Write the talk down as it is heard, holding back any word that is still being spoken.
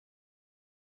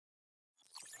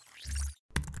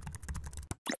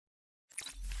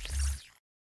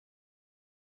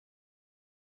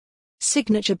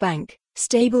signature bank,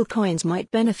 stablecoins might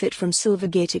benefit from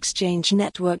Silvergate Exchange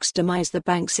Network's demise. The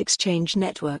bank's exchange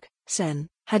network, SEN,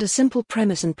 had a simple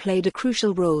premise and played a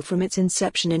crucial role from its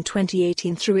inception in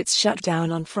 2018 through its shutdown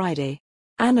on Friday.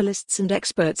 Analysts and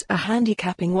experts are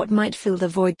handicapping what might fill the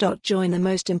void. Join the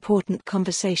most important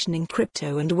conversation in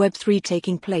crypto and Web3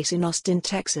 taking place in Austin,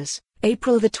 Texas,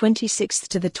 April the 26th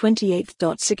to the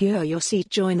 28th. Secure your seat.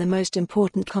 Join the most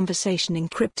important conversation in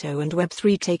crypto and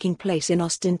Web3 taking place in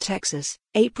Austin, Texas,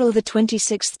 April the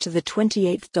 26th to the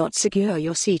 28th. Secure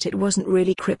your seat. It wasn't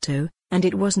really crypto, and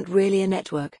it wasn't really a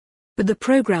network. But the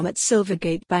program at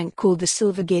Silvergate Bank, called the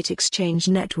Silvergate Exchange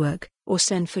Network, or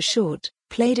SEN for short,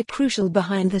 played a crucial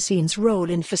behind-the-scenes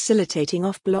role in facilitating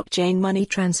off-blockchain money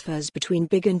transfers between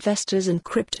big investors and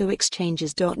crypto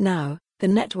exchanges. Now, the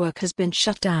network has been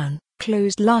shut down,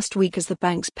 closed last week as the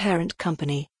bank's parent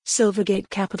company, Silvergate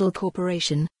Capital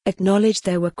Corporation, acknowledged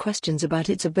there were questions about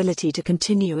its ability to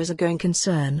continue as a going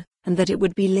concern, and that it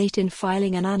would be late in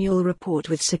filing an annual report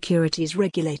with securities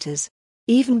regulators.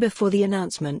 Even before the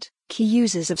announcement, key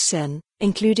users of SEN,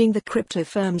 including the crypto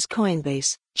firms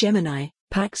Coinbase, Gemini,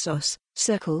 Paxos,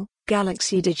 Circle,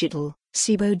 Galaxy Digital,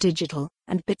 Cboe Digital,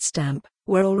 and Bitstamp,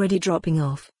 were already dropping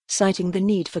off, citing the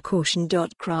need for caution.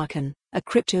 Kraken, a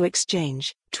crypto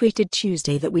exchange, tweeted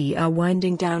Tuesday that we are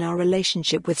winding down our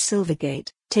relationship with Silvergate,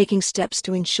 taking steps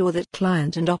to ensure that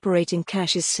client and operating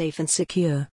cash is safe and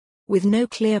secure. With no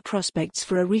clear prospects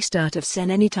for a restart of SEN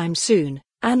anytime soon,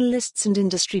 analysts and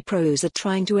industry pros are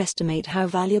trying to estimate how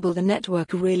valuable the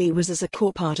network really was as a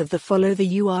core part of the. Follow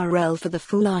the URL for the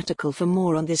full article. For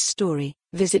more on this story,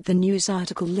 visit the news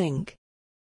article link.